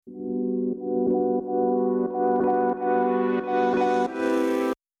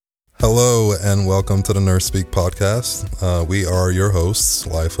Hello and welcome to the Nurse Speak podcast. We are your hosts,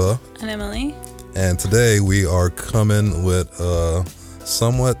 Lifa and Emily. And today we are coming with a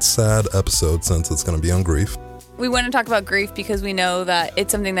somewhat sad episode since it's going to be on grief. We want to talk about grief because we know that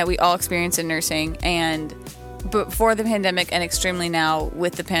it's something that we all experience in nursing, and before the pandemic and extremely now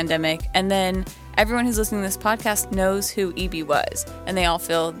with the pandemic. And then everyone who's listening to this podcast knows who EB was, and they all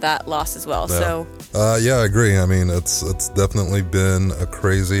feel that loss as well. Yeah. Yeah, I agree. I mean, it's definitely been a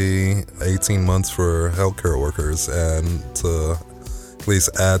crazy 18 months for healthcare workers, and to at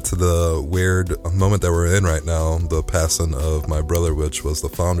least add to the weird moment that we're in right now, the passing of my brother, which was the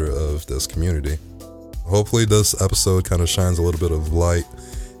founder of this community. Hopefully this episode kind of shines a little bit of light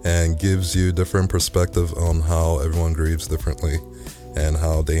and gives you different perspective on how everyone grieves differently and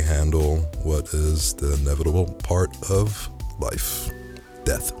how they handle what is the inevitable part of life,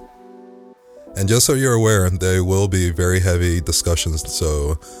 death. And just so you're aware, there will be very heavy discussions,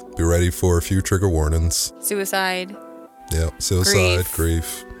 so be ready for a few trigger warnings. Suicide. Yeah, suicide,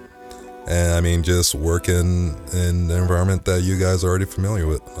 grief. And I mean, just working in an environment that you guys are already familiar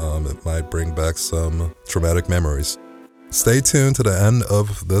with. It might bring back some traumatic memories. Stay tuned to the end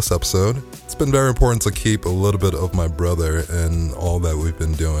of this episode. It's been very important to keep a little bit of my brother in all that we've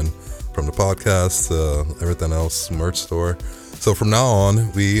been doing, from the podcast to everything else, merch store. So from now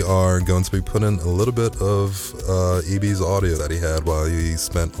on, we are going to be putting a little bit of EB's audio that he had while he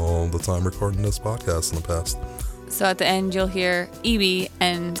spent all the time recording this podcast in the past. So at the end, you'll hear EB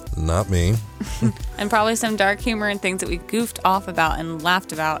and... Not me. and probably some dark humor and things that we goofed off about and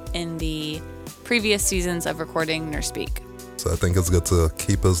laughed about in the previous seasons of recording Nurse Speak. So I think it's good to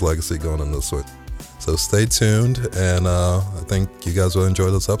keep his legacy going in this way. So stay tuned, and I think you guys will enjoy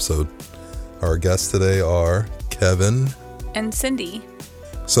this episode. Our guests today are Kevin and Cindy.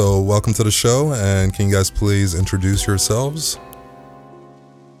 So welcome to the show, and can you guys please introduce yourselves?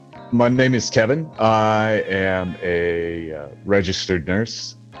 My name is Kevin. I am a registered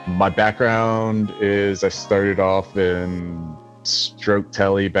nurse. My background is I started off in stroke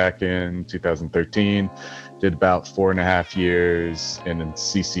tele back in 2013. Did about 4.5 years in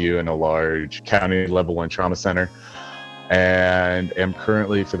CCU in a large county level 1 trauma center. And am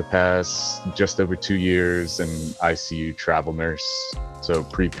currently for the past just over 2 years an ICU travel nurse. So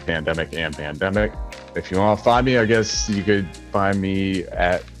pre-pandemic and pandemic. If you want to find me, I guess you could find me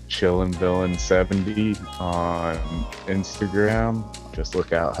at ChillinVillain70 on Instagram. Just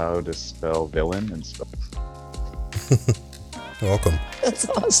look out how to spell villain and stuff. Welcome. That's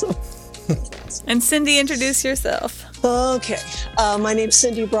awesome. And Cindy, introduce yourself. Okay. My name's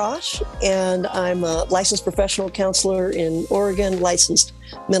Cindy Brosh, and I'm a licensed professional counselor in Oregon, licensed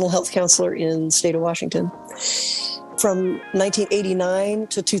mental health counselor in the state of Washington. From 1989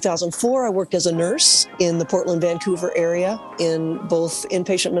 to 2004, I worked as a nurse in the Portland, Vancouver area in both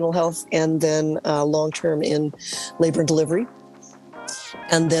inpatient mental health and then long-term in labor and delivery.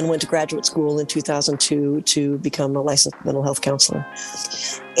 And then went to graduate school in 2002 to become a licensed mental health counselor.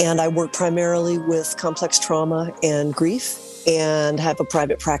 And I work primarily with complex trauma and grief and have a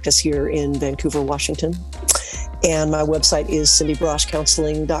private practice here in Vancouver, Washington. And my website is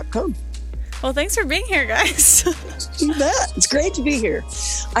cindybroshcounseling.com. Well, thanks for being here, guys. You bet. It's great to be here.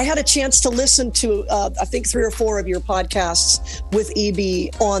 I had a chance to listen to, I think, 3 or 4 of your podcasts with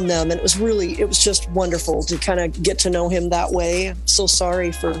EB on them. And it was just wonderful to kind of get to know him that way. I'm so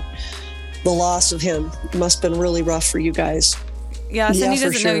sorry for the loss of him. It must have been really rough for you guys. Yeah, Cindy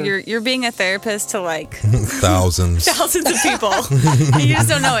doesn't know you're being a therapist to like thousands of people. You just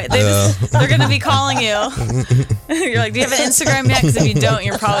don't know it. They're going to be calling you. You're like, do you have an Instagram yet? Because if you don't,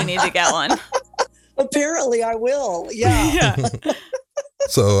 you probably need to get one. Apparently I will. Yeah.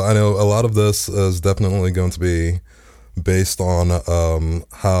 So I know a lot of this is definitely going to be based on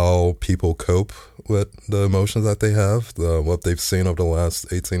how people cope with the emotions that they have, what they've seen over the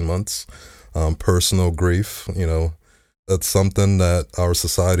last 18 months, personal grief, That's something that our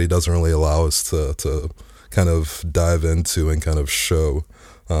society doesn't really allow us to kind of dive into and kind of show.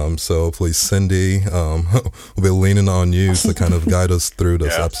 So hopefully Cindy will be leaning on you to kind of guide us through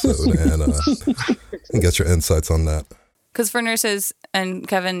this episode and get your insights on that. Because for nurses, and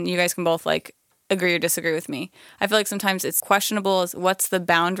Kevin, you guys can both like agree or disagree with me. I feel like sometimes it's questionable as what's the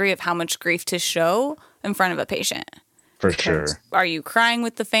boundary of how much grief to show in front of a patient. For sure. Are you crying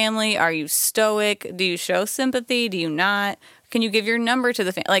with the family? Are you stoic? Do you show sympathy? Do you not? Can you give your number to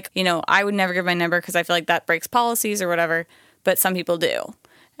the family? Like, I would never give my number because I feel like that breaks policies or whatever, but some people do.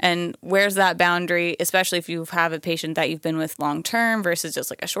 And where's that boundary, especially if you have a patient that you've been with long-term versus just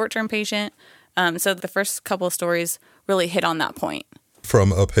like a short-term patient? So the first couple of stories really hit on that point.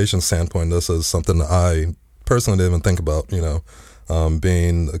 from a patient standpoint, this is something that I personally didn't even think about,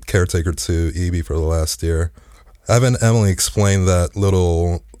 being a caretaker to Evie for the last year. Having Emily explain that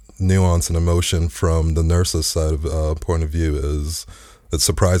little nuance and emotion from the nurse's side of point of view it's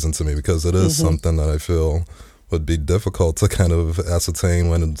surprising to me, because it is something that I feel would be difficult to kind of ascertain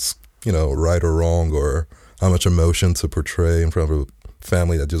when it's, right or wrong, or how much emotion to portray in front of a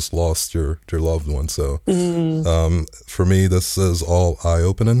family that just lost your loved one. So for me, this is all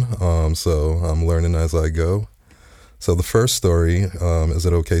eye-opening. So I'm learning as I go. So the first story, is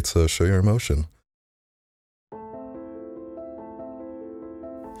it okay to show your emotion?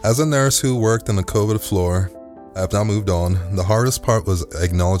 As a nurse who worked in the COVID floor, I have now moved on. The hardest part was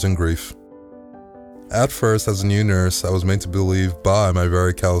acknowledging grief. At first, as a new nurse, I was made to believe by my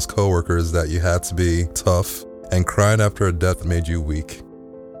very callous coworkers that you had to be tough, and crying after a death made you weak.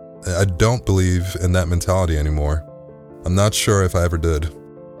 I don't believe in that mentality anymore. I'm not sure if I ever did,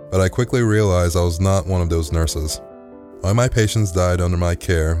 but I quickly realized I was not one of those nurses. When my patients died under my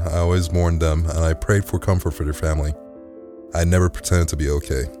care, I always mourned them, and I prayed for comfort for their family. I never pretended to be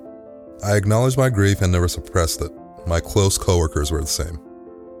okay. I acknowledged my grief and never suppressed it. My close coworkers were the same.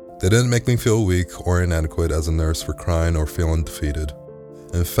 They didn't make me feel weak or inadequate as a nurse for crying or feeling defeated.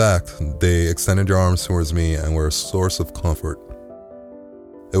 In fact, they extended their arms towards me and were a source of comfort.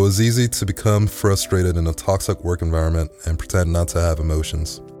 It was easy to become frustrated in a toxic work environment and pretend not to have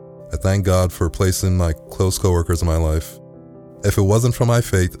emotions. I thank God for placing my close coworkers in my life. If it wasn't for my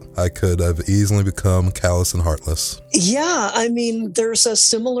faith, I could have easily become callous and heartless. Yeah, there's a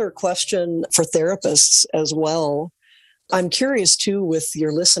similar question for therapists as well. I'm curious too with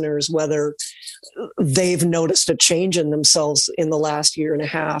your listeners whether they've noticed a change in themselves in the last year and a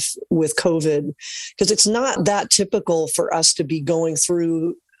half with COVID, because it's not that typical for us to be going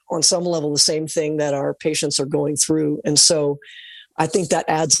through on some level the same thing that our patients are going through. And so I think that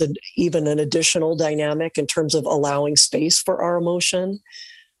adds even an additional dynamic in terms of allowing space for our emotion.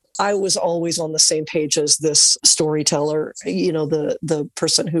 I was always on the same page as this storyteller, the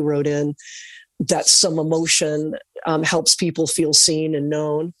person who wrote in, that some emotion helps people feel seen and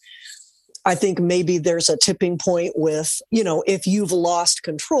known. I think maybe there's a tipping point with, if you've lost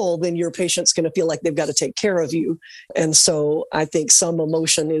control, then your patient's going to feel like they've got to take care of you. And so I think some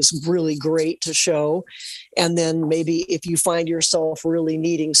emotion is really great to show. And then maybe if you find yourself really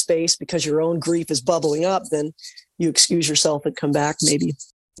needing space because your own grief is bubbling up, then you excuse yourself and come back maybe.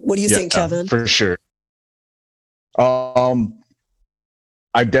 What do you think, Kevin? For sure. I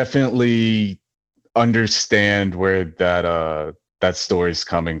definitely understand where that story's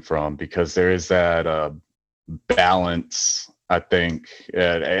coming from, because there is that balance. I think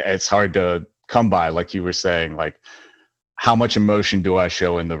it's hard to come by, like you were saying, like how much emotion do I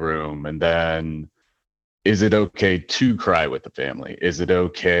show in the room, and then is it okay to cry with the family? Is it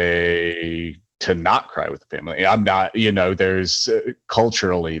okay to not cry with the family? I'm not, there's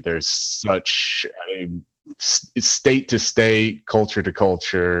culturally, there's such state to state, culture to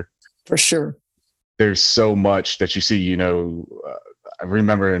culture. For sure. There's so much that you see, I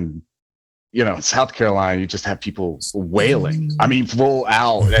remember in, South Carolina, you just have people wailing. Full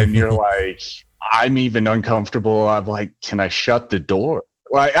out. And you're like, I'm even uncomfortable. I'm like, can I shut the door?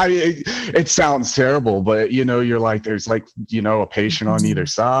 Like, it sounds terrible, but, you're like, there's like, a patient on either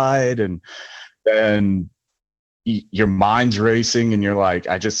side. And then your mind's racing and you're like,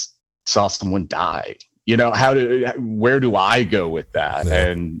 I just saw someone die. Where do I go with that? Yeah.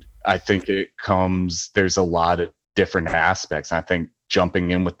 And I think there's a lot of different aspects. I think jumping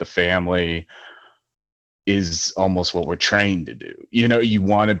in with the family is almost what we're trained to do. You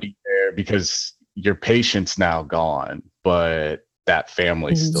want to be there because your patient's now gone, but that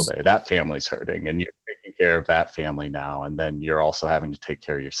family's still there. That family's hurting, and you're taking care of that family now. And then you're also having to take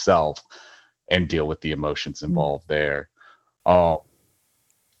care of yourself and deal with the emotions involved there.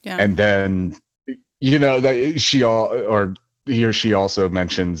 And then, that he or she also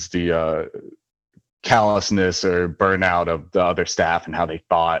mentions the callousness or burnout of the other staff and how they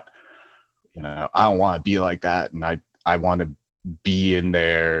thought, I don't want to be like that. And I want to be in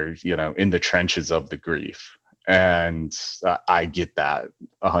there, in the trenches of the grief. And I get that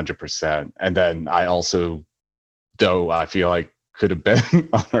 100%. And then I also, though I feel like could have been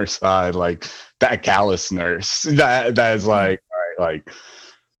on our side, like that callous nurse that is like, all right,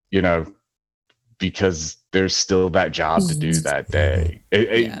 like, because there's still that job to do that day.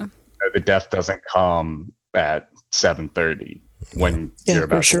 The death doesn't come at 7:30 when you're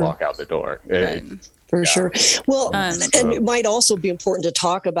about to walk out the door. For sure. Well, and it might also be important to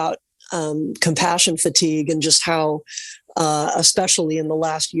talk about compassion fatigue and just how, especially in the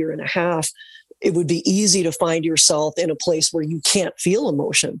last year and a half, it would be easy to find yourself in a place where you can't feel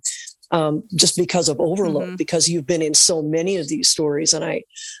emotion, just because of overload, because you've been in so many of these stories. And I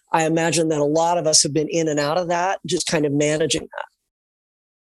imagine that a lot of us have been in and out of that, just kind of managing that.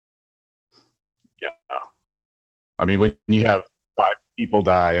 Yeah. I mean, when you have 5 people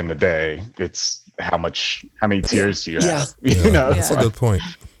die in a day, it's how many tears do you have? Yeah. You know, That's a good point.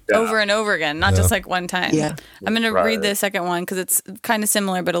 Over and over again, not just like one time. Yeah. I'm going to read the second one because it's kind of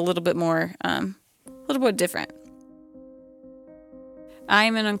similar, but a little bit more, a little bit different. I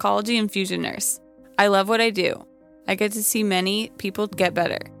am an oncology infusion nurse. I love what I do. I get to see many people get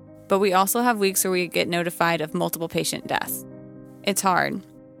better, but we also have weeks where we get notified of multiple patient deaths. It's hard.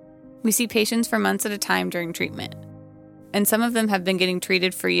 We see patients for months at a time during treatment, and some of them have been getting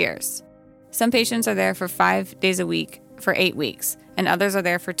treated for years. Some patients are there for 5 days a week for 8 weeks, and others are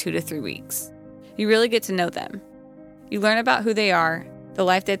there for 2 to 3 weeks. You really get to know them. You learn about who they are, the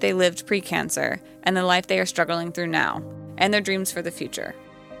life that they lived pre-cancer, and the life they are struggling through now, and their dreams for the future.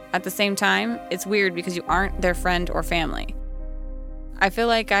 At the same time, it's weird because you aren't their friend or family. I feel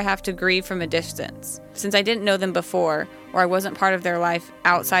like I have to grieve from a distance. Since I didn't know them before, or I wasn't part of their life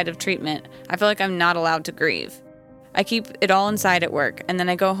outside of treatment, I feel like I'm not allowed to grieve. I keep it all inside at work, and then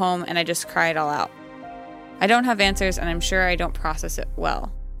I go home and I just cry it all out. I don't have answers, and I'm sure I don't process it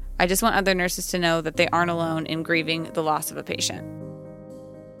well. I just want other nurses to know that they aren't alone in grieving the loss of a patient.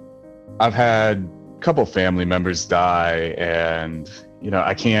 I've had a couple family members die, and,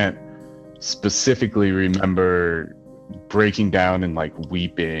 I can't specifically remember breaking down and like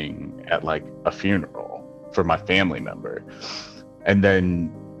weeping at like a funeral for my family member. And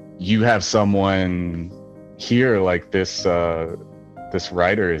then you have someone here like this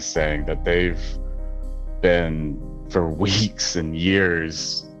writer is saying that they've been for weeks and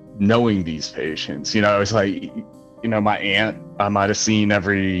years knowing these patients. It's like, my aunt I might have seen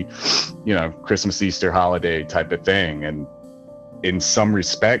every, Christmas, Easter, holiday type of thing. And in some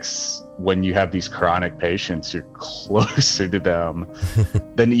respects, when you have these chronic patients, you're closer to them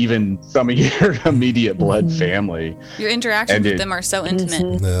than even some of your immediate blood family. Your interactions with them are so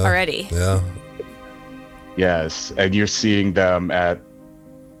intimate already. Yeah. Yes. And you're seeing them at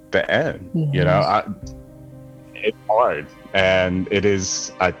the end, it's hard. And it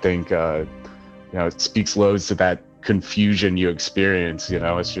is, I think, it speaks loads to that confusion you experience.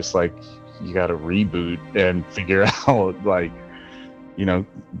 It's just like you got to reboot and figure out, like,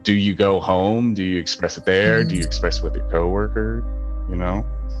 do you go home? Do you express it there? Do you express it with your coworker?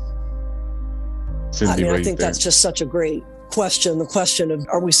 Cindy, I think that's just such a great question. The question of,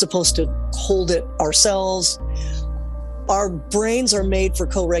 are we supposed to hold it ourselves? Our brains are made for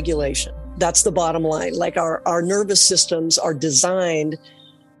co-regulation. That's the bottom line. Like our nervous systems are designed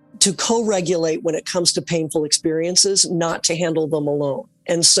to co-regulate when it comes to painful experiences, not to handle them alone.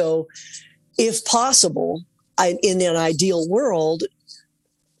 And so if possible, in an ideal world,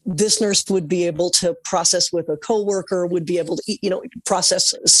 this nurse would be able to process with a coworker, would be able to,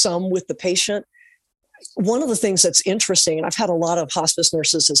 process some with the patient. One of the things that's interesting, and I've had a lot of hospice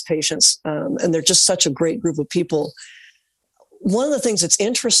nurses as patients, and they're just such a great group of people. One of the things that's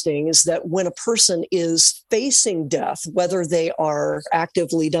interesting is that when a person is facing death, whether they are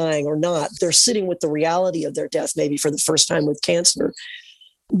actively dying or not, they're sitting with the reality of their death, maybe for the first time with cancer.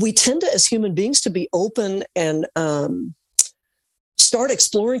 We tend to, as human beings, to be open and start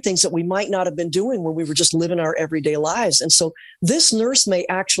exploring things that we might not have been doing when we were just living our everyday lives. And so this nurse may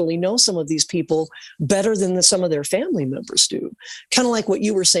actually know some of these people better than some of their family members do. Kind of like what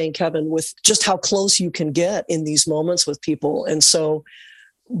you were saying, Kevin, with just how close you can get in these moments with people. And so,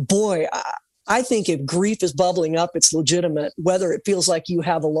 boy, I think if grief is bubbling up, it's legitimate. Whether it feels like you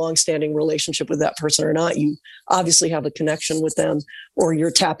have a long-standing relationship with that person or not, you obviously have a connection with them, or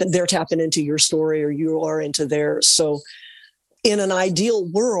they're tapping into your story, or you are into theirs. So in an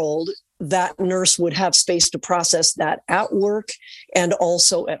ideal world, that nurse would have space to process that at work and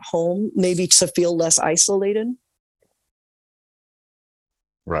also at home, maybe to feel less isolated.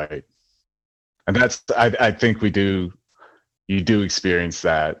 Right. And that's, I think you do experience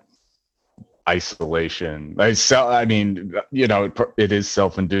that isolation. It is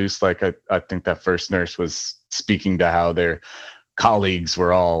self-induced. Like I think that first nurse was speaking to how their colleagues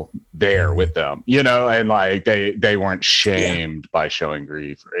were all there with them, and like they weren't shamed by showing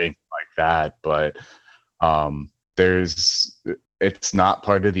grief or anything like that. But it's not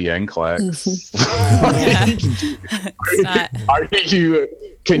part of the NCLEX.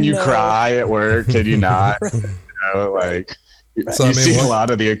 Can you cry at work? Can you not? So, see a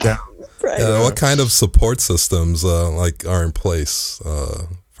lot of the accounts. What kind of support systems are in place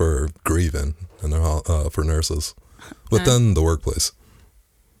for grieving and for nurses within the workplace?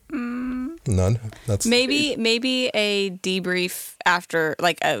 None. That's Maybe a debrief after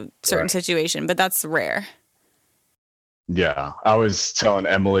like a certain situation, but that's rare. Yeah, I was telling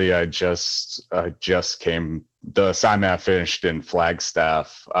Emily I just came. The assignment I finished in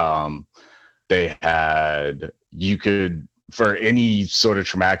Flagstaff. They had, you could, for any sort of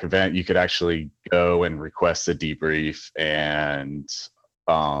traumatic event, you could actually go and request a debrief, and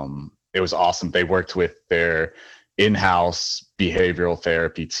it was awesome. They worked with their in-house behavioral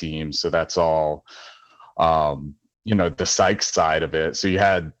therapy team, so that's all the psych side of it. So you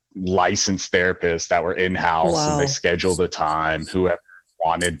had licensed therapists that were in-house. Wow. And they scheduled a time, whoever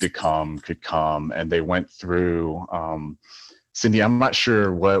wanted to come could come, and they went through Cindy, I'm not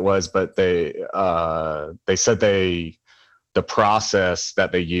sure what it was, but they said the process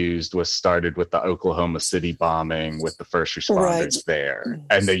that they used was started with the Oklahoma City bombing with the first responders there,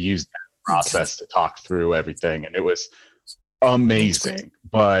 and they used that process to talk through everything, and it was amazing.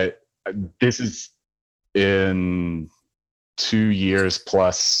 But this is in 2 years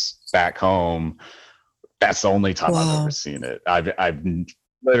plus back home. That's the only time I've ever seen it. I've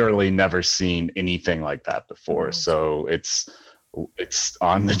literally never seen anything like that before. So it's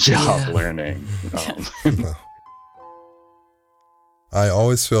on the job learning. I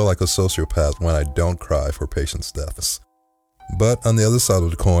always feel like a sociopath when I don't cry for patients' deaths. But on the other side of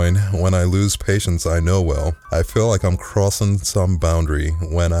the coin, when I lose patients I know well, I feel like I'm crossing some boundary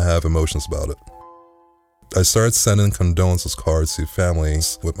when I have emotions about it. I started sending condolences cards to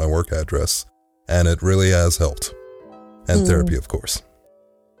families with my work address, and it really has helped. And therapy, of course.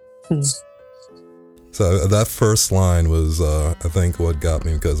 So that first line was, I think, what got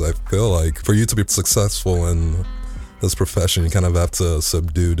me, because I feel like for you to be successful in this profession, you kind of have to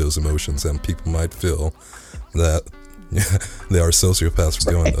subdue those emotions, and people might feel that they are sociopaths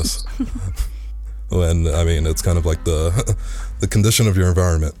for doing this. When, I mean, it's kind of like the condition of your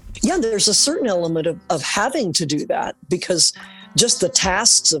environment. Yeah, there's a certain element of having to do that, because just the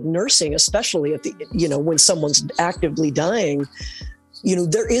tasks of nursing, especially at the, when someone's actively dying,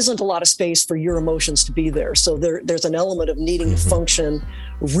 there isn't a lot of space for your emotions to be there. So there's an element of needing to function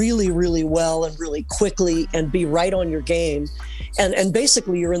really, really well and really quickly and be right on your game. And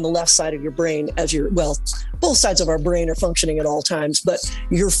basically you're in the left side of your brain both sides of our brain are functioning at all times, but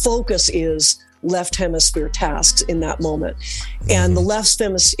your focus is left hemisphere tasks in that moment. And the left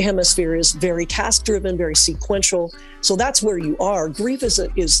hemisphere is very task driven, very sequential. So that's where you are. Grief is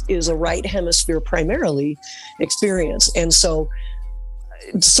a right hemisphere primarily experience. And so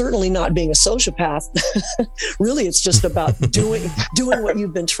certainly not being a sociopath. Really, it's just about doing what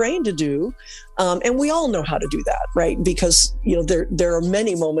you've been trained to do. And we all know how to do that, right? Because, there are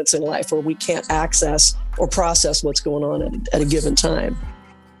many moments in life where we can't access or process what's going on at a given time.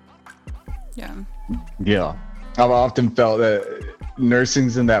 Yeah. I've often felt that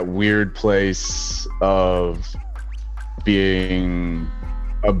nursing's in that weird place of being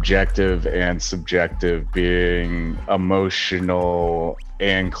objective and subjective, being emotional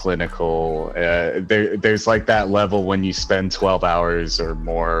and clinical. There's like that level when you spend 12 hours or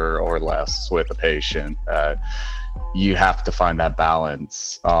more or less with a patient. You have to find that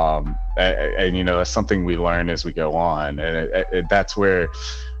balance. And that's something we learn as we go on. And that's where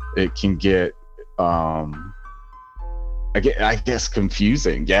it can get, I guess,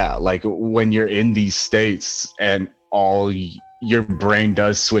 confusing. Yeah. Like when you're in these states and all your brain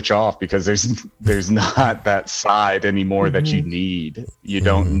does switch off, because there's not that side anymore that you need. You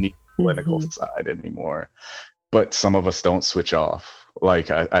don't need the clinical side anymore. But some of us don't switch off.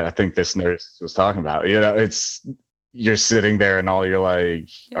 Like I think this nurse was talking about, you're sitting there and all you're like,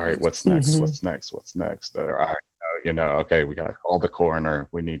 all right, what's next? What's next? What's next? All right, okay, we got to call the coroner.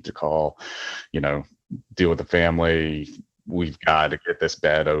 We need to call, deal with the family. We've got to get this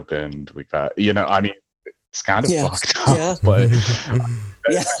bed opened. We got, it's kind of fucked up, but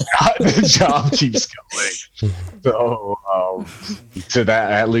the job keeps going. So to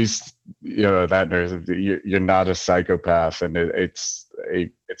that, at least, that nurse, you're not a psychopath, and it's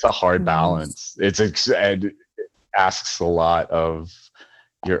a hard balance. It asks a lot of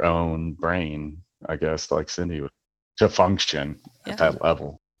your own brain, I guess, like Cindy, to function at that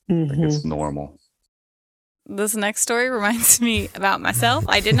level. I think it's normal. This next story reminds me about myself.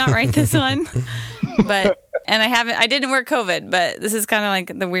 I did not write this one, and I didn't work COVID, but this is kind of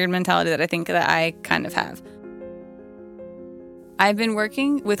like the weird mentality that I think that I kind of have. I've been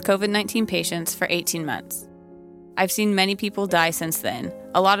working with COVID-19 patients for 18 months. I've seen many people die since then,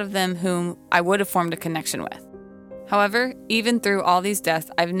 a lot of them whom I would have formed a connection with. However, even through all these deaths,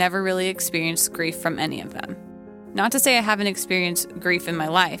 I've never really experienced grief from any of them. Not to say I haven't experienced grief in my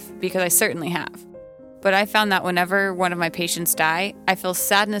life, because I certainly have. But I found that whenever one of my patients die, I feel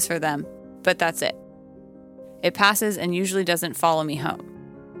sadness for them, but that's it. It passes and usually doesn't follow me home.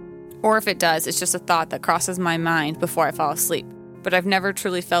 Or if it does, it's just a thought that crosses my mind before I fall asleep. But I've never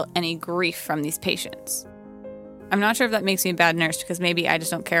truly felt any grief from these patients. I'm not sure if that makes me a bad nurse because maybe I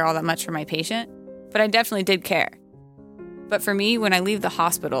just don't care all that much for my patient, but I definitely did care. But for me, when I leave the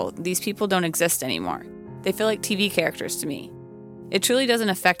hospital, these people don't exist anymore. They feel like TV characters to me. It truly doesn't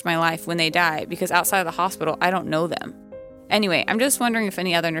affect my life when they die because outside of the hospital, I don't know them. Anyway, I'm just wondering if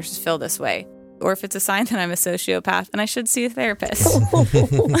any other nurses feel this way, or if it's a sign that I'm a sociopath and I should see a therapist.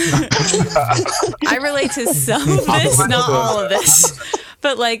 I relate to some of this, not all of this.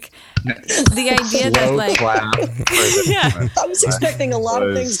 But like the idea that like yeah. I was expecting a lot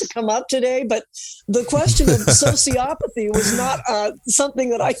of things to come up today, but the question of sociopathy was not something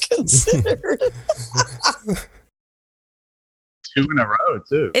that I considered. 2 in a row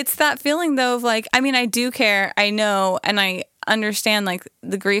too. It's that feeling though of like, I mean, I do care, I know, and I understand like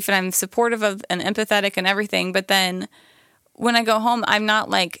the grief and I'm supportive of and empathetic and everything, but then when I go home, I'm not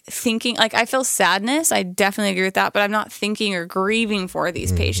like thinking, like I feel sadness. I definitely agree with that, but I'm not thinking or grieving for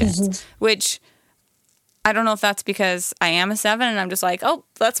these patients, which I don't know if that's because I am a 7 and I'm just like, oh,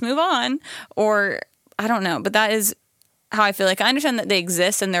 let's move on. Or I don't know, but that is how I feel. Like I understand that they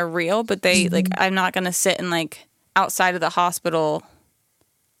exist and they're real, but they like, I'm not going to sit and like outside of the hospital.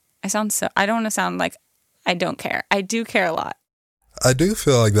 I don't want to sound like I don't care. I do care a lot. I do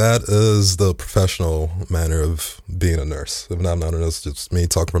feel like that is the professional manner of being a nurse. If I'm not a nurse, just me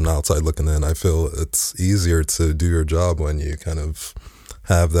talking from the outside looking in, I feel it's easier to do your job when you kind of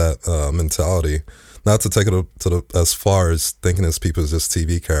have that mentality. Not to take it as far as thinking as people as just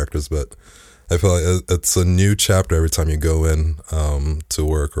TV characters, but I feel like it's a new chapter every time you go in to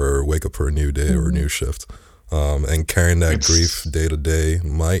work or wake up for a new day or a new shift. And carrying that grief day to day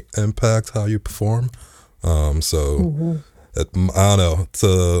might impact how you perform. I don't know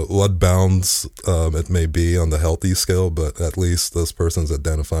to what bounds it may be on the healthy scale, but at least this person's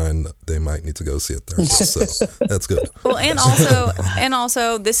identifying they might need to go see a therapist. So that's good. Well, and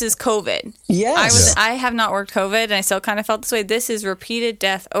also, this is COVID. Yes, I have not worked COVID, and I still kind of felt this way. This is repeated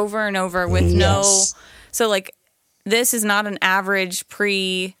death over and over with so like this is not an average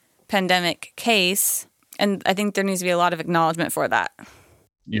pre-pandemic case, and I think there needs to be a lot of acknowledgement for that.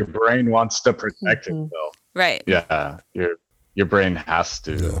 Your brain wants to protect itself. Right. Yeah. Your brain has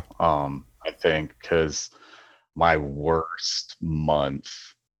to, I think, because my worst month,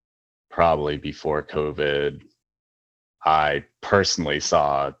 probably before COVID, I personally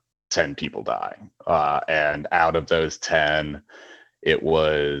saw 10 people die. And out of those 10, it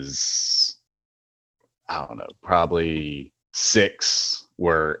was, I don't know, probably 6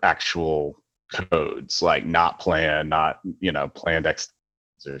 were actual codes, like not planned, not, planned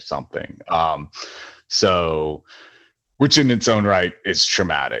or something. So, which in its own right is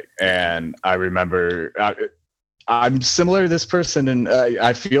traumatic. And I remember I'm similar to this person, and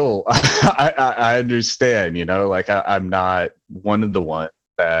I feel I understand, like I'm not one of the ones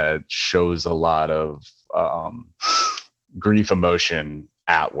that shows a lot of grief emotion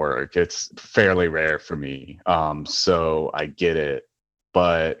at work. It's fairly rare for me. So I get it.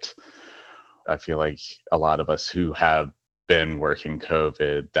 But I feel like a lot of us who have been working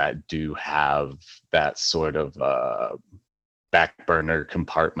COVID that do have that sort of back burner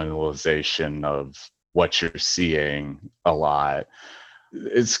compartmentalization of what you're seeing a lot.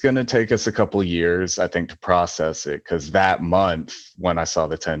 It's going to take us a couple of years, I think, to process it, because that month when I saw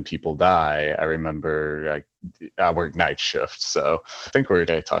the 10 people die, I remember I worked night shift. So I think we're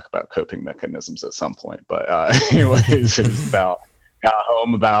going to talk about coping mechanisms at some point. But anyways, it's got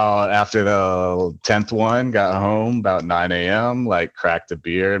home about after the 10th one, got home about 9 a.m., like cracked a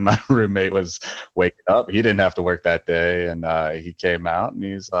beer, and my roommate was waking up. He didn't have to work that day. And he came out and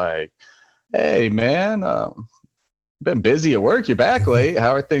he's like, hey, man, been busy at work. You're back late.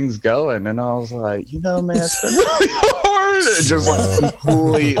 How are things going? And I was like, man, it's been really hard. It just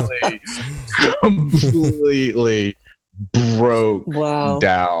like completely broke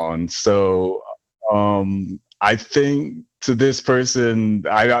down. So I think to this person,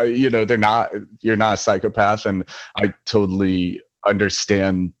 you're not a psychopath, and I totally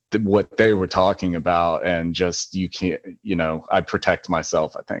understand what they were talking about, and just you can't, I protect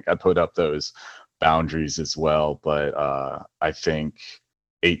myself. I think I put up those boundaries as well, but I think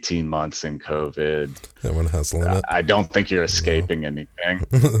 18 months in COVID, everyone has a limit. I don't think you're escaping anything.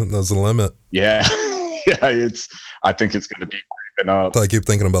 There's a limit. Yeah. I think it's going to be creeping up. I keep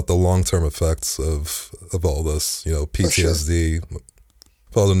thinking about the long-term effects of all this, PTSD.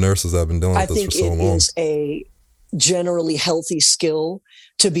 For all the nurses that have been dealing with this for so long. I think it is a generally healthy skill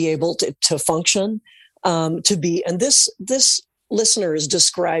to be able to function, and this listener is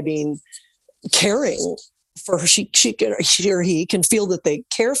describing caring for her. She or he can feel that they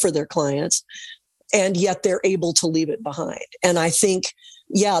care for their clients, and yet they're able to leave it behind. And I think,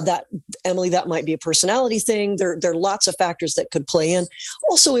 that Emily, that might be a personality thing. There are lots of factors that could play in.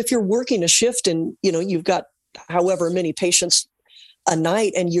 Also, if you're working a shift and you've got however many patients a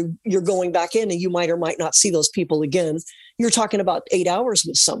night, and you're going back in, and you might or might not see those people again, you're talking about 8 hours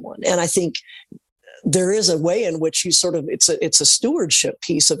with someone. And I think there is a way in which you sort of, it's a stewardship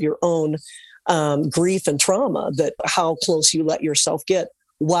piece of your own grief and trauma, that how close you let yourself get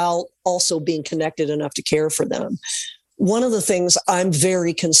while also being connected enough to care for them. One of the things I'm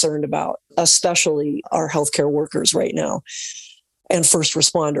very concerned about, especially our healthcare workers right now and first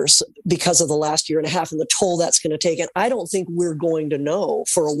responders, because of the last year and a half and the toll that's going to take. And I don't think we're going to know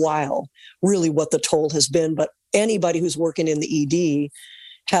for a while really what the toll has been, but anybody who's working in the ED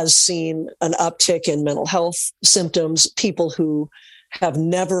has seen an uptick in mental health symptoms, people who have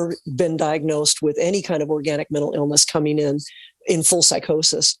never been diagnosed with any kind of organic mental illness coming in full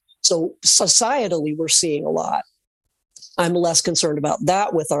psychosis. So societally, we're seeing a lot. I'm less concerned about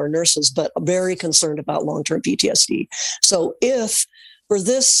that with our nurses, but very concerned about long-term PTSD. So if, for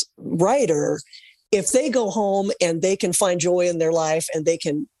this writer, if they go home and they can find joy in their life and they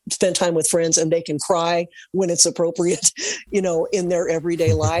can spend time with friends and they can cry when it's appropriate, in their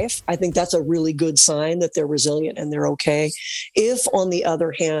everyday life, I think that's a really good sign that they're resilient and they're okay. If, on the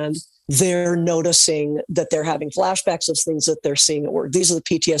other hand, they're noticing that they're having flashbacks of things that they're seeing at work. These are the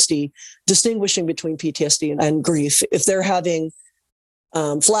PTSD, distinguishing between PTSD and grief. If they're having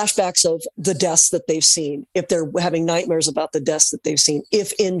flashbacks of the deaths that they've seen, if they're having nightmares about the deaths that they've seen,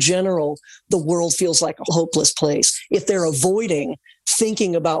 if in general the world feels like a hopeless place, if they're avoiding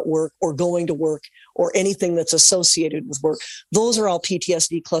thinking about work or going to work or anything that's associated with work, those are all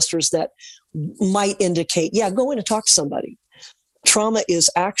PTSD clusters that might indicate, go in and talk to somebody. Trauma is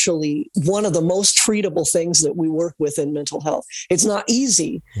actually one of the most treatable things that we work with in mental health. It's not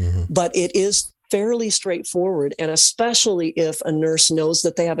easy, but it is fairly straightforward. And especially if a nurse knows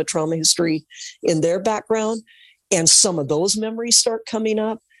that they have a trauma history in their background and some of those memories start coming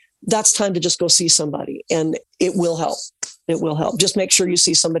up, that's time to just go see somebody, and it will help. It will help. Just make sure you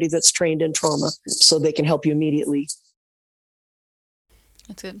see somebody that's trained in trauma so they can help you immediately.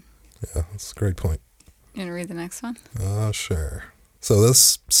 That's good. Yeah, that's a great point. You want to read the next one? Sure. So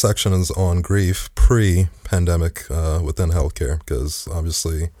this section is on grief pre-pandemic within healthcare, because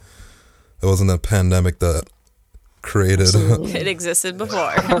obviously it wasn't a pandemic that created... It existed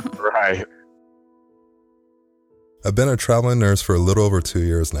before. Right. I've been a traveling nurse for a little over 2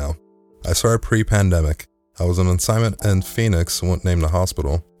 years now. I started pre-pandemic. I was on assignment in Phoenix, won't name the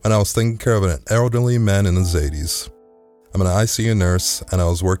hospital, and I was taking care of an elderly man in his 80s. I'm an ICU nurse, and I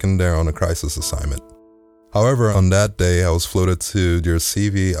was working there on a crisis assignment. However, on that day, I was floated to their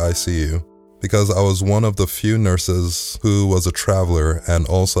CV ICU because I was one of the few nurses who was a traveler and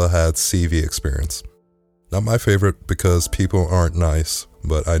also had CV experience. Not my favorite because people aren't nice,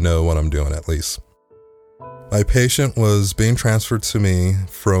 but I know what I'm doing at least. My patient was being transferred to me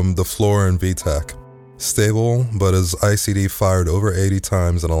from the floor in VTAC. Stable, but his ICD fired over 80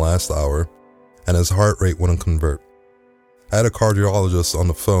 times in the last hour, and his heart rate wouldn't convert. I had a cardiologist on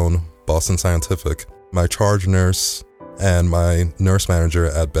the phone, Boston Scientific, my charge nurse, and my nurse manager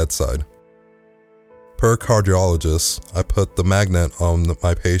at bedside. Per cardiologist, I put the magnet on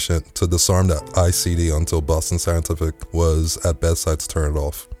my patient to disarm the ICD until Boston Scientific was at bedside to turn it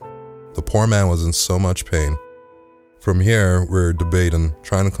off. The poor man was in so much pain. From here, we're debating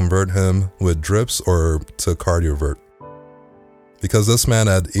trying to convert him with drips or to cardiovert. Because this man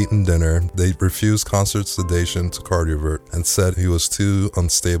had eaten dinner, they refused constant sedation to cardiovert and said he was too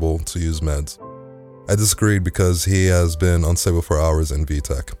unstable to use meds. I disagreed because he has been unstable for hours in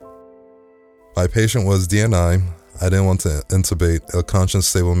VTAC. My patient was DNI. I didn't want to intubate a conscious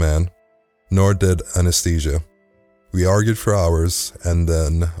stable man, nor did anesthesia. We argued for hours, and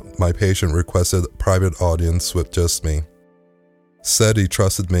then my patient requested a private audience with just me. Said he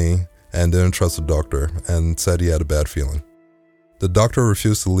trusted me and didn't trust the doctor, and said he had a bad feeling. The doctor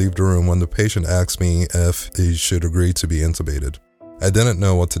refused to leave the room when the patient asked me if he should agree to be intubated. I didn't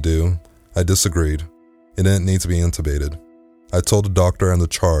know what to do. I disagreed. He didn't need to be intubated. I told the doctor and the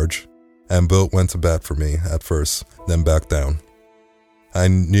charge, and both went to bat for me at first, then backed down. I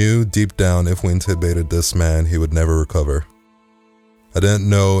knew deep down if we intubated this man, he would never recover. I didn't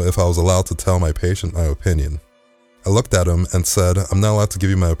know if I was allowed to tell my patient my opinion. I looked at him and said, I'm not allowed to give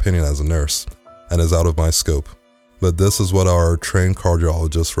you my opinion as a nurse, and is out of my scope. But this is what our trained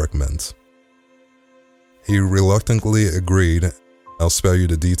cardiologist recommends. He reluctantly agreed. I'll spare you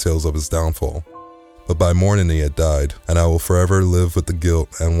the details of his downfall. But by morning he had died, and I will forever live with the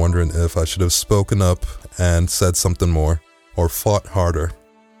guilt and wondering if I should have spoken up and said something more, or fought harder.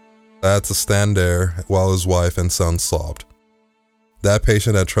 I had to stand there while his wife and son sobbed. That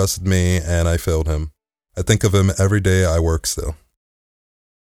patient had trusted me, and I failed him. I think of him every day I work still.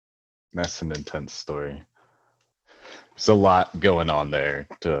 That's an intense story. There's a lot going on there,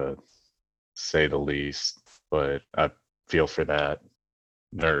 to say the least, but I feel for that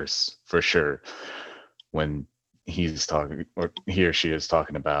nurse for sure when he's talking, or he or she is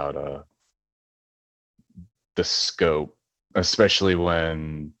talking about the scope, especially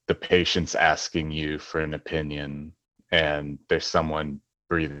when the patient's asking you for an opinion and there's someone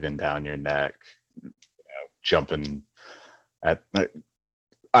breathing down your neck, jumping at,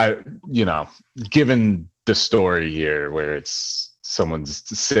 given the story here where it's someone's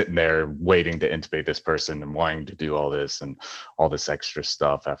sitting there waiting to intubate this person and wanting to do all this and all this extra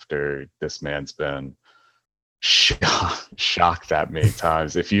stuff after this man's been shocked that many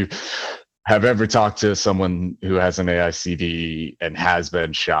times. If you have ever talked to someone who has an AICD and has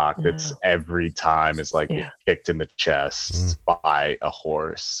been shocked, it's every time is like kicked in the chest by a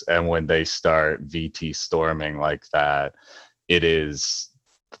horse. And when they start VT storming like that, it is,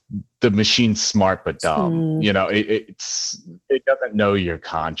 the machine's smart but dumb. It doesn't know you're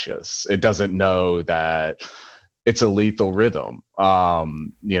conscious. It doesn't know that it's a lethal rhythm.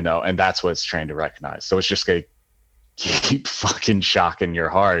 And that's what it's trained to recognize. So it's just gonna keep fucking shocking your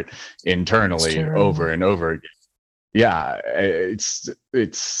heart internally over and over again. Yeah,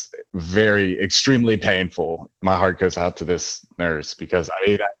 it's very extremely painful. My heart goes out to this nurse because I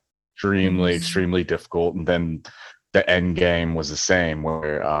made that extremely difficult. And then the end game was the same,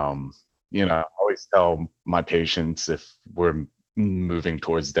 where I always tell my patients, if we're moving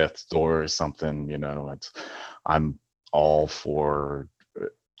towards death's door or something, I'm all for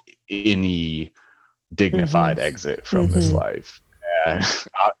any dignified exit from this life. And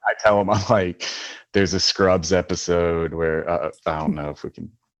I tell them, I'm like, there's a Scrubs episode where I don't know if we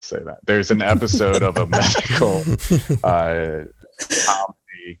can say that. There's an episode of a medical comedy.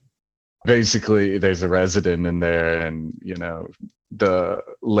 Basically, there's a resident in there, and the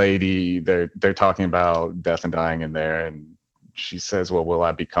lady, they're talking about death and dying in there, and she says, well, will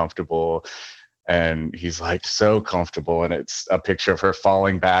I be comfortable? And he's like, so comfortable. And it's a picture of her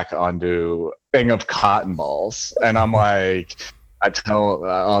falling back onto a thing of cotton balls. And I'm like,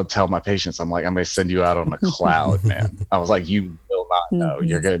 I'll tell my patients, I'm like, I'm going to send you out on a cloud, man. I was like, you will not know.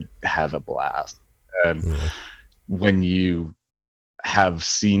 You're going to have a blast. And when you have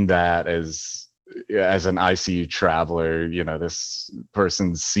seen that as an ICU traveler, this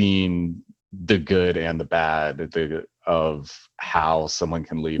person's seen the good and the bad of how someone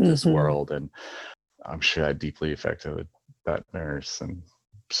can leave this world. And I'm sure that deeply affected that nurse, and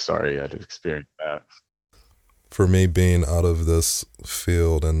sorry I had to experience that. For me, being out of this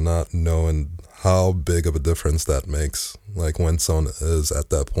field and not knowing how big of a difference that makes, like when someone is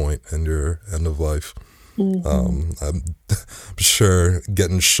at that point in your end of life, I'm sure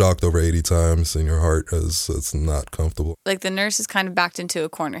getting shocked over 80 times in your heart it's not comfortable. Like the nurse is kind of backed into a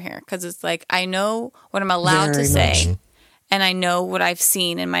corner here, because it's like, I know what I'm allowed to say, and I know what I've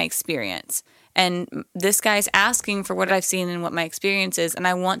seen in my experience. And this guy's asking for what I've seen and what my experience is, and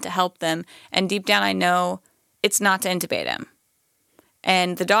I want to help them. And deep down, I know it's not to intubate him.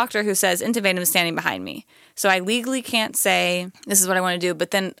 And the doctor who says intubate him is standing behind me. So I legally can't say, this is what I want to do. But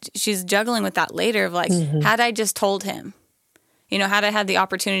then she's juggling with that later of like, had I just told him, had I had the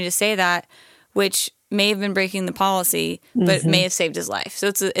opportunity to say that, which may have been breaking the policy, but may have saved his life.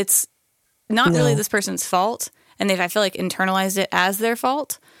 So it's not really this person's fault. And I feel like internalized it as their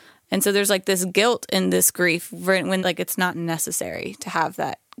fault. And so there's like this guilt and this grief when like it's not necessary to have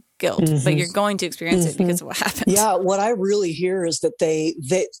that guilt, but you're going to experience it because of what happened. Yeah, what I really hear is that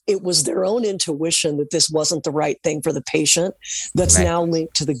it was their own intuition that this wasn't the right thing for the patient that's now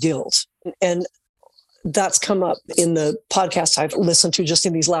linked to the guilt. And that's come up in the podcast I've listened to just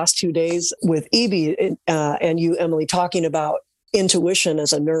in these last 2 days with Evie and you, Emily, talking about intuition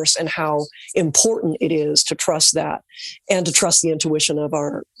as a nurse and how important it is to trust that and to trust the intuition of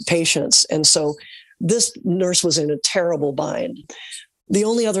our patients. And so this nurse was in a terrible bind. The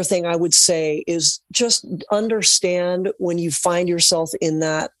only other thing I would say is just understand when you find yourself in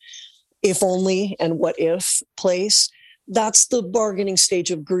that if only and what if place, that's the bargaining stage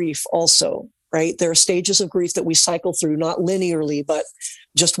of grief also, right? There are stages of grief that we cycle through, not linearly, but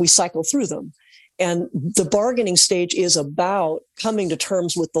just we cycle through them. And the bargaining stage is about coming to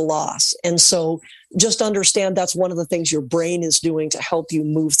terms with the loss. And so just understand that's one of the things your brain is doing to help you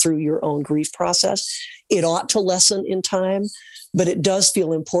move through your own grief process. It ought to lessen in time, but it does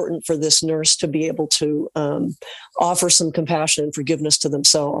feel important for this nurse to be able to offer some compassion and forgiveness to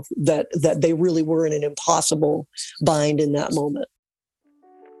themselves, that they really were in an impossible bind in that moment.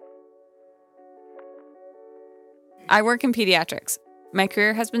 I work in pediatrics. My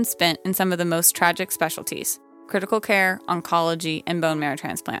career has been spent in some of the most tragic specialties: critical care, oncology, and bone marrow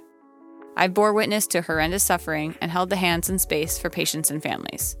transplant. I've bore witness to horrendous suffering and held the hands and space for patients and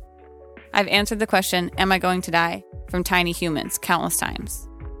families. I've answered the question, am I going to die, from tiny humans countless times.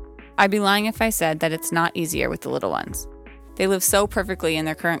 I'd be lying if I said that it's not easier with the little ones. They live so perfectly in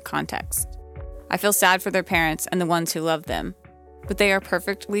their current context. I feel sad for their parents and the ones who love them, but they are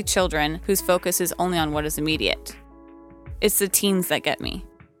perfectly children whose focus is only on what is immediate. It's the teens that get me.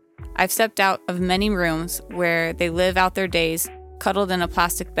 I've stepped out of many rooms where they live out their days, cuddled in a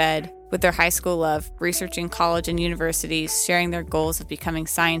plastic bed, with their high school love, researching college and universities, sharing their goals of becoming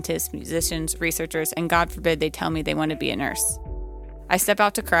scientists, musicians, researchers, and God forbid they tell me they want to be a nurse. I step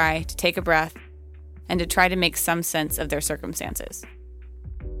out to cry, to take a breath, and to try to make some sense of their circumstances.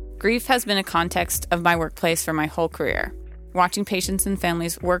 Grief has been a context of my workplace for my whole career, watching patients and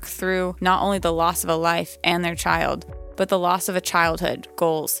families work through not only the loss of a life and their child, but the loss of a childhood,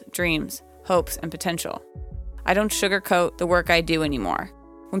 goals, dreams, hopes, and potential. I don't sugarcoat the work I do anymore.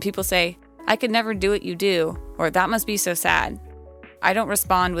 When people say, I could never do what you do, or that must be so sad, I don't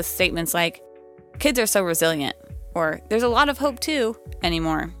respond with statements like, kids are so resilient, or there's a lot of hope too,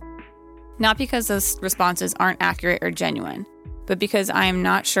 anymore. Not because those responses aren't accurate or genuine, but because I am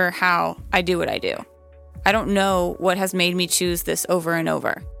not sure how I do what I do. I don't know what has made me choose this over and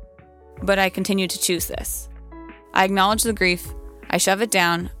over, but I continue to choose this. I acknowledge the grief, I shove it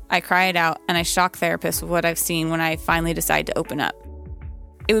down, I cry it out, and I shock therapists with what I've seen when I finally decide to open up.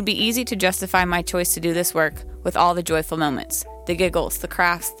 It would be easy to justify my choice to do this work with all the joyful moments, the giggles, the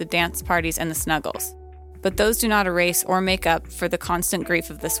crafts, the dance parties, and the snuggles. But those do not erase or make up for the constant grief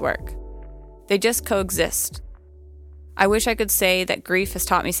of this work. They just coexist. I wish I could say that grief has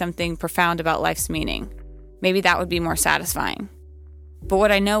taught me something profound about life's meaning. Maybe that would be more satisfying. But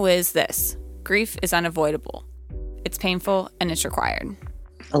what I know is this: grief is unavoidable. It's painful and it's required.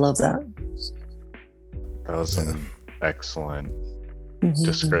 I love that. That was an excellent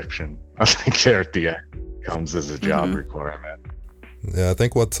description. I think therapy comes as a job requirement. Yeah, I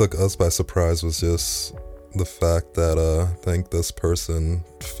think what took us by surprise was just the fact that I think this person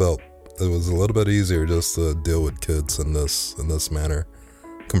felt it was a little bit easier just to deal with kids in this manner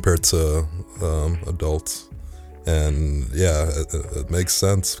compared to adults. And yeah, it makes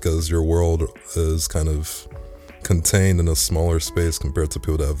sense because your world is kind of contained in a smaller space compared to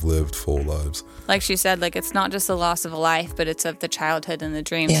people that have lived full lives. Like she said, like it's not just the loss of a life, but it's of the childhood and the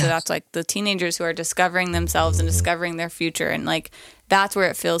dreams. Yeah. So that's like the teenagers who are discovering themselves and discovering their future. And like, that's where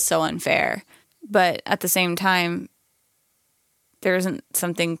it feels so unfair. But at the same time, there isn't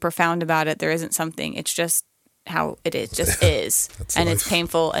something profound about it. There isn't something, it's just how it is, just is. And life. It's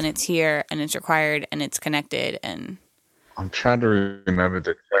painful and it's here and it's required and it's connected. And I'm trying to remember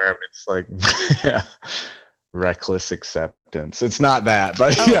the term. It's like, yeah. Reckless acceptance. It's not that,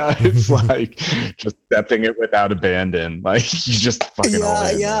 but yeah, it's like just accepting it without abandon. Like you just fucking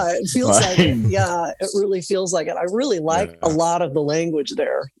it feels like it. Yeah, it really feels like it. I really like a lot of the language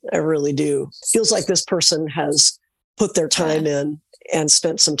there. I really do. It feels like this person has put their time in and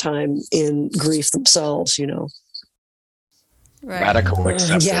spent some time in grief themselves, you know. Right. Radical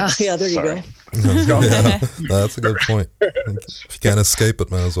acceptance. Yeah, there you go. Yeah, that's a good point. If you can't escape it,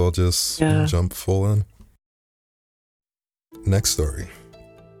 might as well just jump full in. Next story.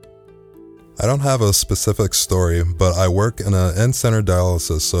 I don't have a specific story, but I work in an end-center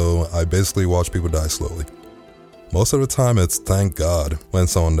dialysis, so I basically watch people die slowly. Most of the time it's thank God when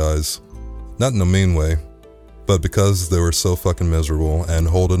someone dies. Not in a mean way, but because they were so fucking miserable and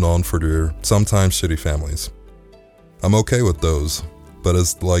holding on for their sometimes shitty families. I'm okay with those, but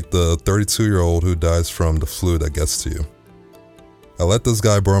it's like the 32-year-old who dies from the flu that gets to you. I let this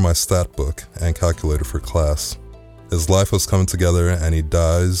guy borrow my stat book and calculator for class. His life was coming together and he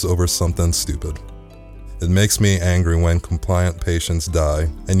dies over something stupid. It makes me angry when compliant patients die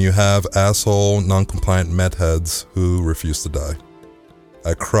and you have asshole non-compliant med heads who refuse to die.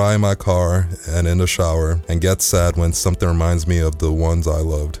 I cry in my car and in the shower and get sad when something reminds me of the ones I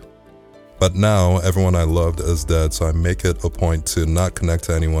loved. But now everyone I loved is dead, so I make it a point to not connect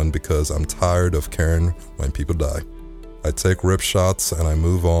to anyone because I'm tired of caring when people die. I take rip shots and I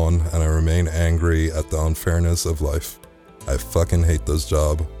move on and I remain angry at the unfairness of life. I fucking hate this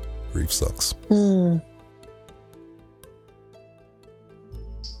job. Grief sucks.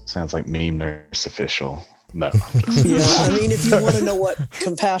 Sounds like meme nurse official. No. Yeah, I mean, if you want to know what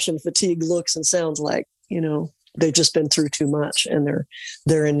compassion fatigue looks and sounds like, they've just been through too much, and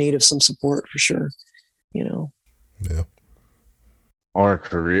they're in need of some support for sure. Yeah. Or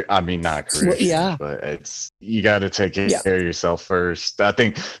career. I mean, not career. Well, yeah. But you got to take care of yourself first. I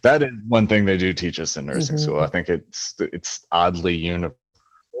think that is one thing they do teach us in nursing school. I think it's oddly universal.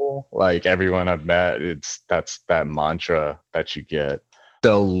 Like everyone I've met, that's that mantra that you get.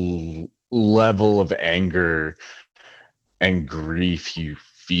 The level of anger and grief you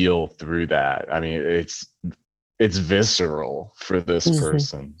feel through that. I mean, it's visceral for this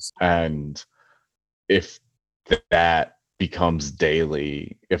person. And if that becomes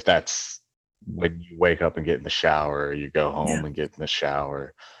daily, if that's when you wake up and get in the shower, you go home and get in the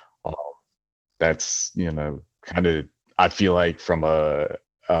shower, that's, kind of, I feel like from a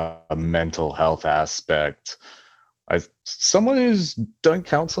mental health aspect, someone who's done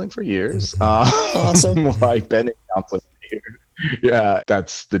counseling for years, awesome. like been in counseling for years. Yeah,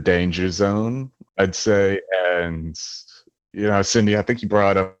 that's the danger zone, I'd say. And, Cindy, I think you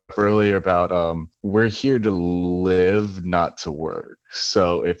brought up earlier about we're here to live, not to work.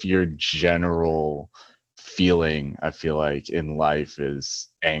 So if your general feeling, I feel like, in life is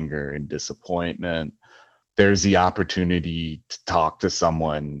anger and disappointment, there's the opportunity to talk to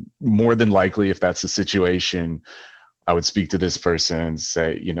someone. More than likely, if that's the situation, I would speak to this person and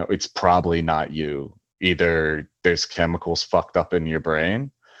say, it's probably not you. Either there's chemicals fucked up in your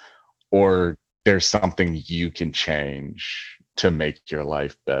brain, or there's something you can change to make your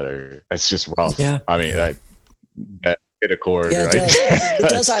life better. It's just rough. Yeah. I mean, that hit a chord, yeah, right? It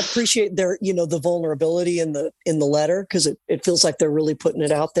does. I appreciate their, the vulnerability in the letter, because it feels like they're really putting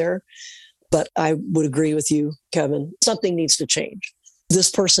it out there. But I would agree with you, Kevin. Something needs to change. This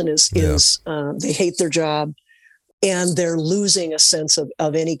person is they hate their job, and they're losing a sense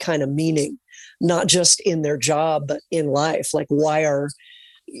of any kind of meaning, not just in their job, but in life. Like,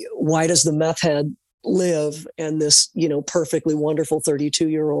 why does the meth head live and this, perfectly wonderful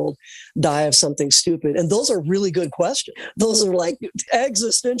 32-year-old die of something stupid? And those are really good questions. Those are like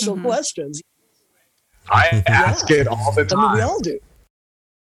existential questions. I ask it all the time. I mean, we all do.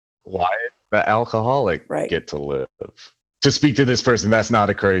 Why did the alcoholic get to live? To speak to this person, that's not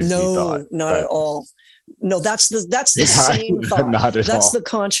a crazy thought. No, not at all. No, that's the same thought. Not at that's all. the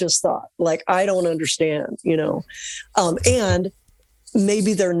conscious thought. Like, I don't understand, and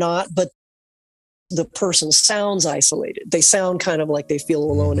maybe they're not, but the person sounds isolated. They sound kind of like they feel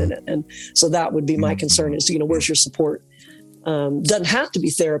alone in it. And so that would be my concern is, where's your support? Doesn't have to be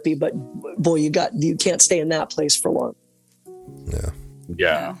therapy, but boy, you can't stay in that place for long.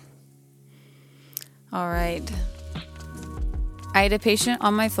 Yeah. All right. I had a patient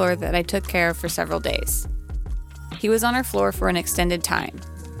on my floor that I took care of for several days. He was on our floor for an extended time.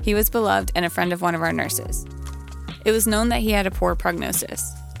 He was beloved and a friend of one of our nurses. It was known that he had a poor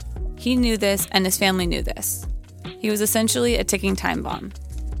prognosis. He knew this, and his family knew this. He was essentially a ticking time bomb.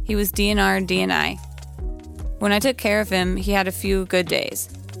 He was DNR, DNI. When I took care of him, he had a few good days.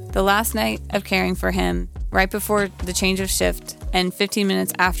 The last night of caring for him, right before the change of shift, and 15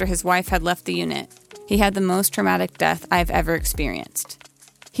 minutes after his wife had left the unit, he had the most traumatic death I've ever experienced.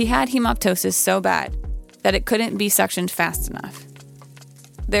 He had hemoptosis so bad that it couldn't be suctioned fast enough.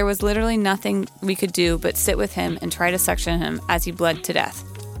 There was literally nothing we could do but sit with him and try to suction him as he bled to death,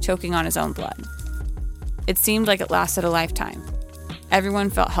 choking on his own blood. It seemed like it lasted a lifetime. Everyone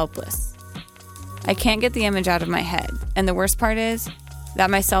felt helpless. I can't get the image out of my head, and the worst part is that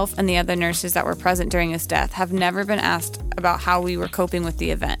myself and the other nurses that were present during his death have never been asked about how we were coping with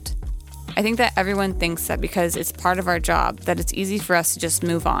the event. I think that everyone thinks that because it's part of our job that it's easy for us to just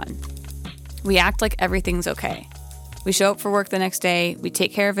move on. We act like everything's okay. We show up for work the next day, we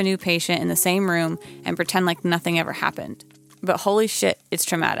take care of a new patient in the same room, and pretend like nothing ever happened. But holy shit, it's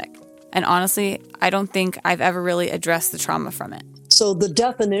traumatic. And honestly, I don't think I've ever really addressed the trauma from it. So the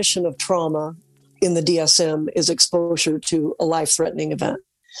definition of trauma in the DSM is exposure to a life-threatening event.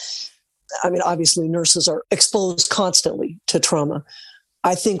 I mean, obviously, nurses are exposed constantly to trauma.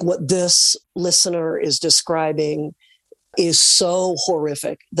 I think what this listener is describing is so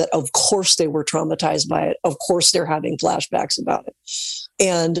horrific that, of course, they were traumatized by it. Of course, they're having flashbacks about it.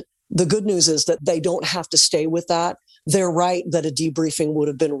 And the good news is that they don't have to stay with that. They're right that a debriefing would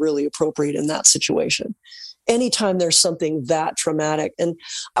have been really appropriate in that situation. Anytime there's something that traumatic. And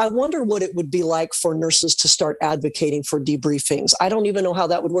I wonder what it would be like for nurses to start advocating for debriefings. I don't even know how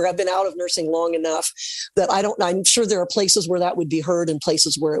that would work. I've been out of nursing long enough that I'm sure there are places where that would be heard and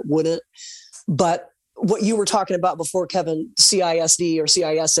places where it wouldn't. But what you were talking about before, Kevin, CISD or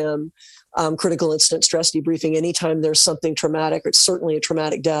CISM, critical incident stress debriefing, anytime there's something traumatic, it's certainly a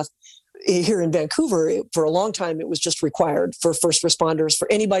traumatic death. Here in Vancouver, for a long time, it was just required for first responders,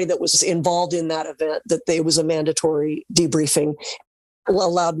 for anybody that was involved in that event, that it was a mandatory debriefing.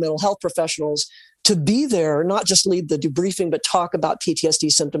 Allowed mental health professionals to be there, not just lead the debriefing, but talk about PTSD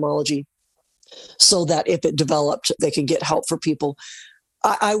symptomology so that if it developed, they could get help for people.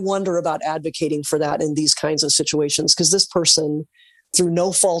 I wonder about advocating for that in these kinds of situations, because this person, through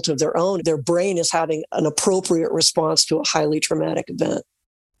no fault of their own, their brain is having an appropriate response to a highly traumatic event.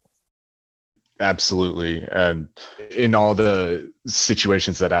 Absolutely. And in all the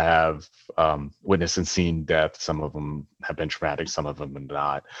situations that I have witnessed and seen death, some of them have been traumatic, some of them are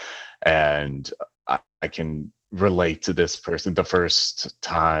not. And I can relate to this person. The first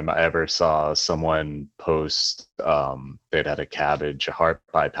time I ever saw someone post, they'd had a heart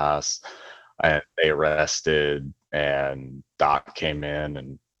bypass, and they arrested, and doc came in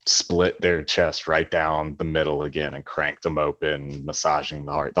and split their chest right down the middle again and cranked them open, massaging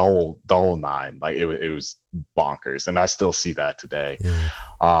the heart, the whole nine. Like it was bonkers, and I still see that today.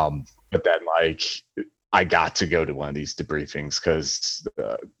 Yeah. But then, like, I got to go to one of these debriefings because,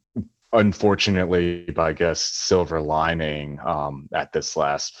 unfortunately, by I guess silver lining, at this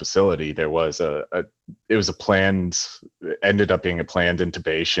last facility, there was ended up being a planned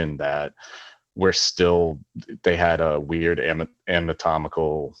intubation that they had a weird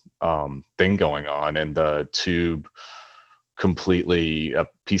anatomical thing going on, and the tube, completely a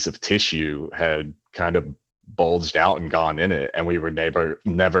piece of tissue, had kind of bulged out and gone in it, and we were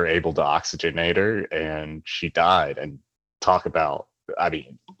never able to oxygenate her, and she died. And talk about, I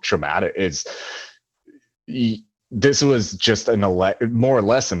mean, traumatic. This was just more or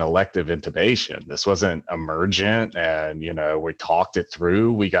less an elective intubation. This wasn't emergent, and we talked it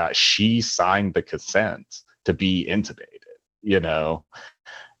through. She signed the consent to be intubated,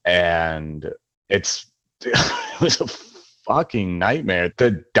 and it was a fucking nightmare.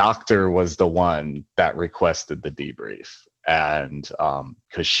 The doctor was the one that requested the debrief, and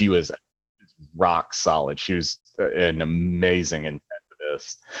because she was rock solid, she was an amazing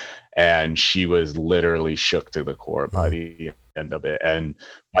intensivist, and she was literally shook to the core by the end of it. And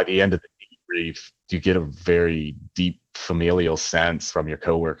by the end of the debrief, you get a very deep familial sense from your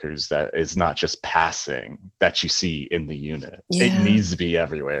coworkers that is not just passing, that you see in the unit. Yeah. It needs to be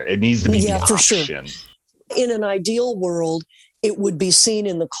everywhere. It needs to be the option. Sure. In an ideal world, it would be seen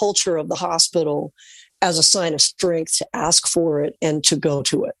in the culture of the hospital as a sign of strength to ask for it and to go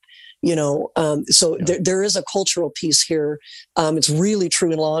to it. There is a cultural piece here. It's really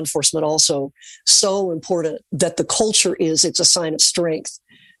true in law enforcement also. So important that the culture it's a sign of strength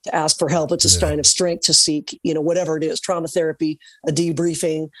to ask for help. It's a sign of strength to seek, whatever it is, trauma therapy, a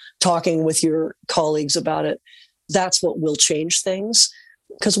debriefing, talking with your colleagues about it. That's what will change things,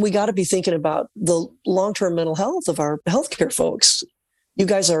 because we got to be thinking about the long-term mental health of our healthcare folks. You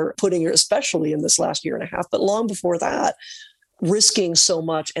guys are putting your, especially in this last year and a half, but long before that, risking so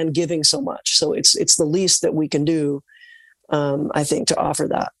much and giving so much. So it's the least that we can do, I think, to offer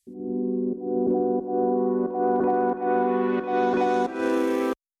that.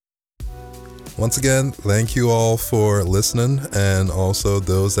 Once again, thank you all for listening, and also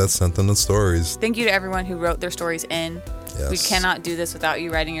those that sent in the stories. Thank you to everyone who wrote their stories in. Yes. We cannot do this without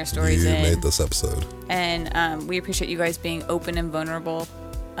you writing your stories in. You made this episode. And we appreciate you guys being open and vulnerable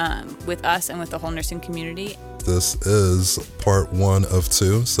with us and with the whole nursing community. This is part 1 of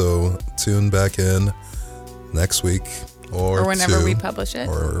 2, so tune back in next week or whenever we publish it.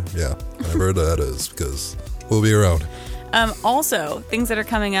 Or, whenever that is, because we'll be around. Also, things that are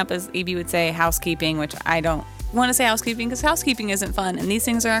coming up, as EB would say, housekeeping, which I don't want to say housekeeping because housekeeping isn't fun, and these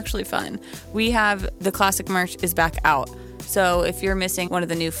things are actually fun. We have the classic merch is back out. So if you're missing one of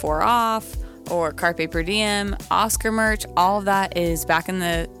the new 4 Off or Carpe Per Diem, Oscar merch, all of that is back in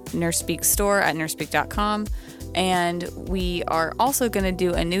the Nurse Speak store at nursespeak.com. And we are also going to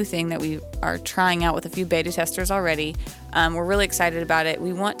do a new thing that we are trying out with a few beta testers already. We're really excited about it.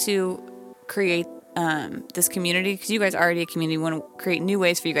 We want to create this community, because you guys are already a community. We want to create new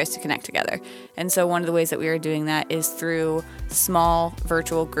ways for you guys to connect together. And so one of the ways that we are doing that is through small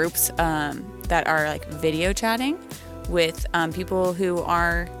virtual groups that are like video chatting with people who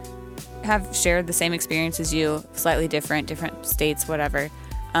have shared the same experience as you, slightly different states, whatever.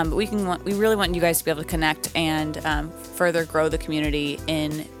 But we really want you guys to be able to connect and further grow the community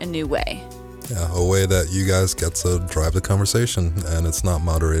in a new way. Yeah, a way that you guys get to drive the conversation, and it's not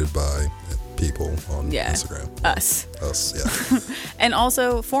moderated by people on Instagram. Us, yeah. And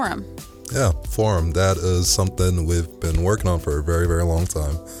also Forum. Yeah, Forum. That is something we've been working on for a very, very long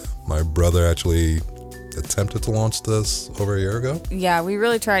time. My brother actually attempted to launch this over a year ago. Yeah, we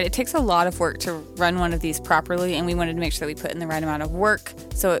really tried. It takes a lot of work to run one of these properly, and we wanted to make sure that we put in the right amount of work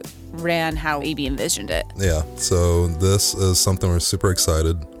so it ran how AB envisioned it. Yeah, so this is something we're super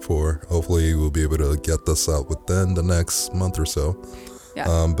excited for. Hopefully we'll be able to get this out within the next month or so.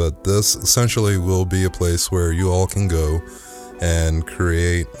 Yeah. But this essentially will be a place where you all can go and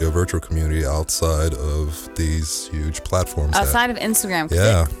create a virtual community outside of these huge platforms. Outside of Instagram, 'cause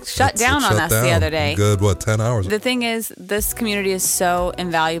Yeah. it shut down on us the other day. Good, 10 hours? The thing is, this community is so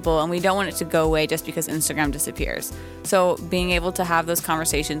invaluable, and we don't want it to go away just because Instagram disappears. So being able to have those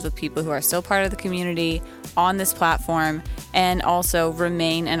conversations with people who are still part of the community on this platform and also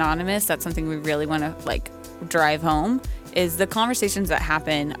remain anonymous, that's something we really want to drive home, is the conversations that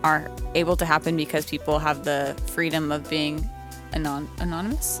happen are able to happen because people have the freedom of being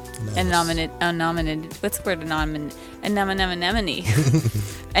anonymous? Anonymous. What's the word? Anonymity.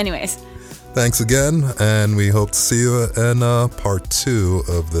 Anyways. Thanks again, and we hope to see you in part 2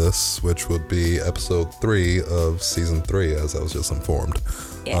 of this, which would be episode 3 of season 3, as I was just informed.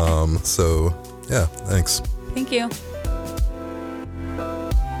 Yeah. So, yeah, thanks. Thank you.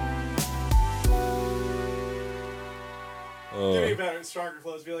 Give me better, stronger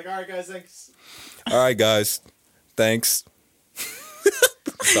flows. Be like, all right, guys, thanks. All right, guys, thanks.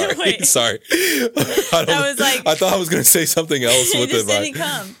 Sorry, Wait. sorry. I thought I was gonna say something else with just it. didn't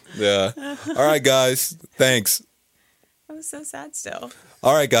come. Yeah. All right, guys, thanks. I was so sad still.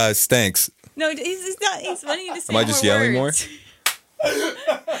 All right, guys, thanks. No, he's not. He's wanting you to say Am I just more yelling words.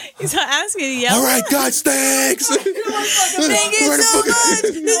 He's not asking you to yell. All right, guys, thanks. Thank you so much.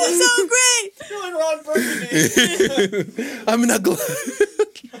 This is so great. You're like Ron Burgundy. I'm not glad.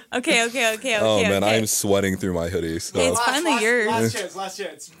 Okay. Oh man, okay. I'm sweating through my hoodie. So. It's finally yours. Last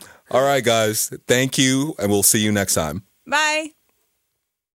chance. All right, guys, thank you, and we'll see you next time. Bye.